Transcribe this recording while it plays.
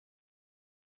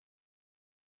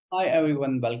Hi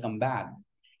everyone, welcome back.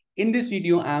 In this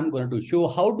video, I'm going to show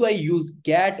how do I use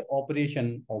get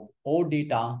operation of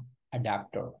OData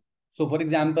adapter. So for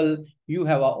example, you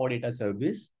have a OData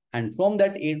service and from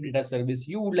that OData service,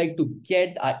 you would like to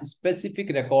get a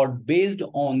specific record based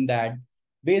on the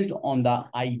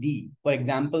ID. For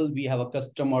example, we have a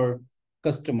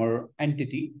customer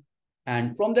entity,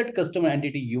 and from that customer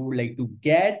entity, you would like to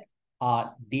get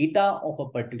data of a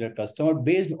particular customer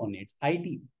based on its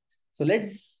ID. So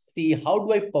let's see how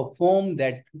do I perform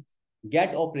that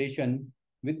get operation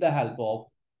with the help of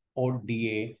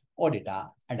ODA or data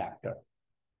adapter.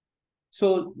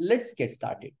 So let's get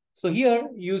started. So here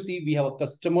you see we have a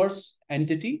customers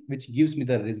entity which gives me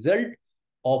the result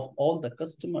of all the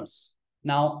customers.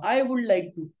 Now I would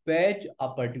like to fetch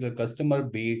a particular customer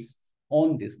based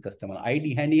on this customer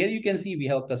ID. And here you can see we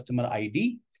have a customer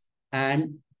ID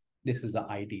and this is the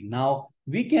ID. Now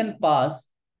we can pass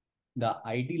the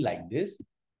ID like this.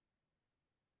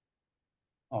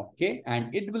 Okay,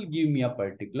 and it will give me a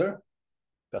particular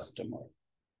customer.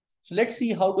 So let's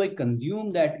see how do I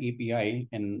consume that API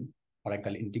in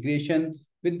Oracle integration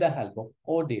with the help of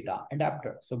OData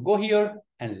adapter. So go here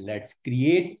and let's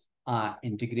create an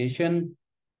integration.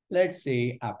 Let's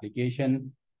say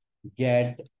application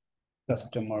get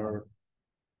customer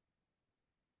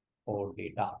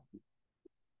OData.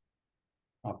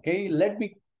 Okay, let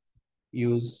me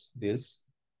use this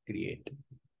create.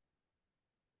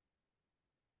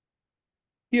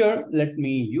 Here, let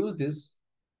me use this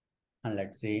and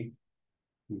let's say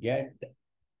get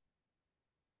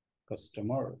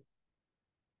customer.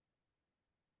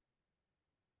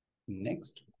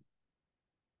 Next,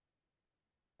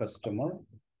 customer.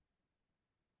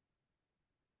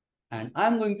 And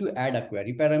I'm going to add a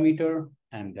query parameter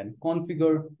and then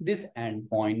configure this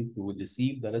endpoint to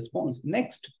receive the response.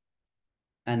 Next,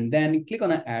 and then click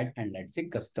on add and let's say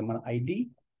customer ID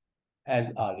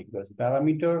as our request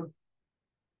parameter.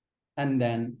 And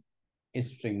then a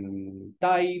string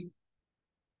type.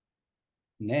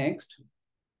 Next,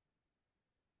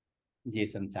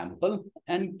 JSON sample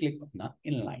and click on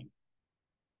inline.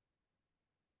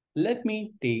 Let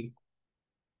me take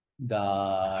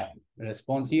the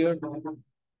response here.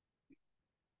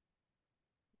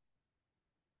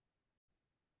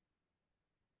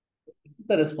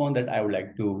 The response that I would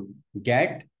like to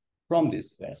get from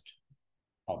this REST.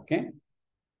 Okay.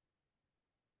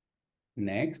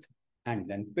 Next, and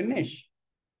then finish.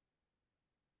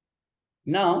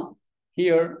 Now,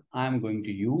 here I'm going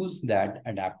to use that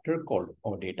adapter called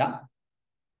OData.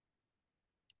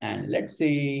 And let's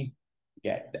say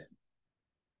get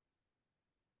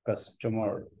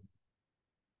customer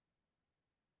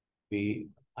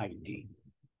ID.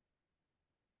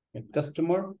 Get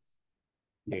customer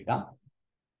data.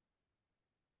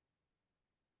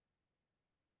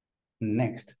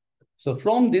 Next. So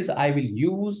from this, I will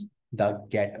use the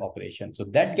get operation. So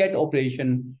that get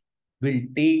operation will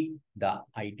take the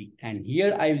ID. And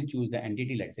here I will choose the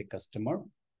entity, let's say customer.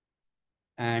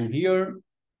 And here,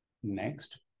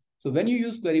 next. So when you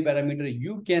use query parameter,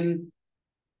 you can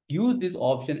use this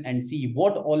option and see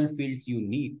what all fields you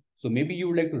need. So maybe you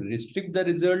would like to restrict the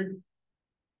result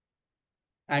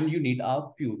and you need a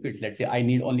few fields. Let's say I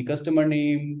need only customer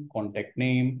name, contact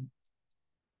name.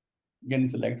 Again,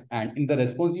 select, and in the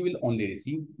response, you will only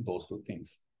receive those two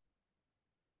things.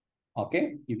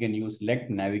 Okay, you can use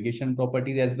select navigation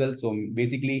properties as well. So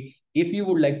basically, if you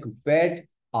would like to fetch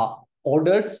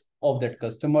orders of that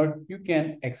customer, you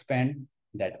can expand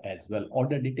that as well.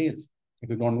 Order details.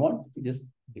 If you don't want, you just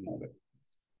remove it.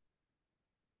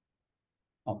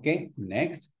 Okay,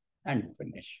 next and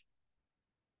finish.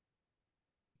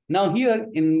 Now here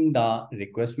in the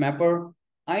request mapper,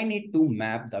 I need to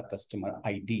map the customer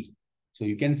ID. So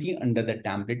you can see under the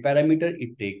template parameter,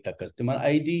 it takes the customer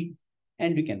ID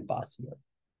and you can pass here.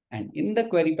 And in the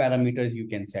query parameters, you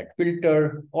can set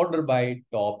filter, order by,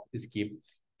 top, skip,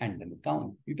 and then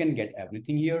count. You can get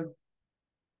everything here.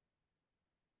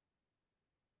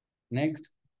 Next,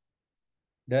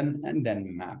 done, and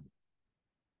then map.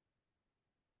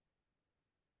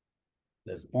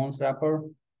 Response wrapper.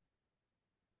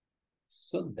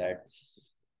 So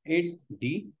that's it.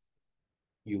 D.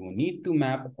 You need to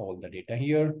map all the data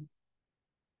here.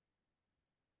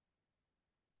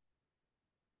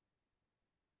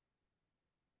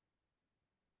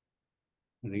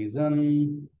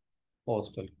 Reason,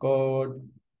 postal code,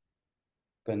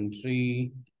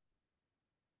 country,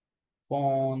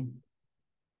 phone,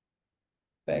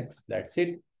 specs. That's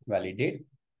it. Validate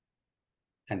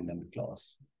and then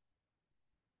close.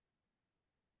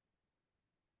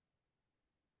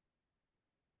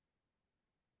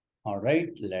 All right,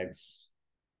 let's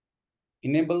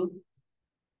enable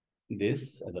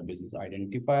this as a business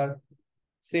identifier,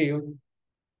 save,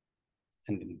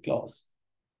 and then close.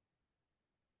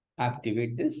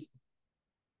 Activate this,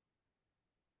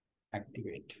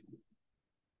 activate.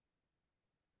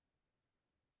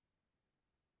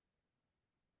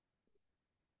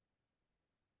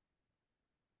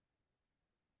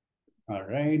 All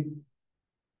right,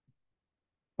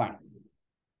 fine.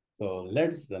 So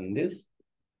let's run this.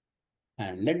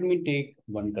 And let me take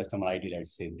one customer ID,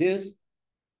 let's say this,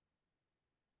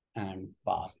 and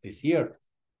pass this here.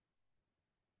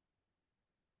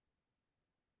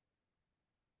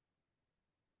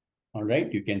 All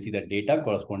right, you can see the data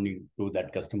corresponding to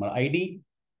that customer ID.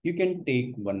 You can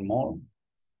take one more.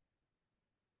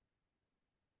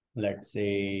 Let's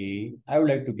say I would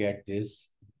like to get this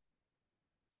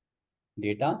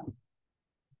data.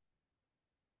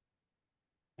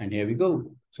 And here we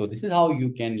go. So this is how you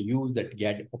can use that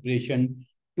get operation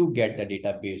to get the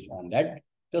data based on that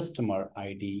customer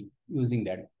ID using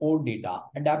that OData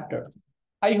adapter.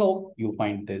 I hope you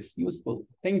find this useful.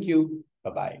 Thank you.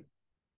 Bye-bye.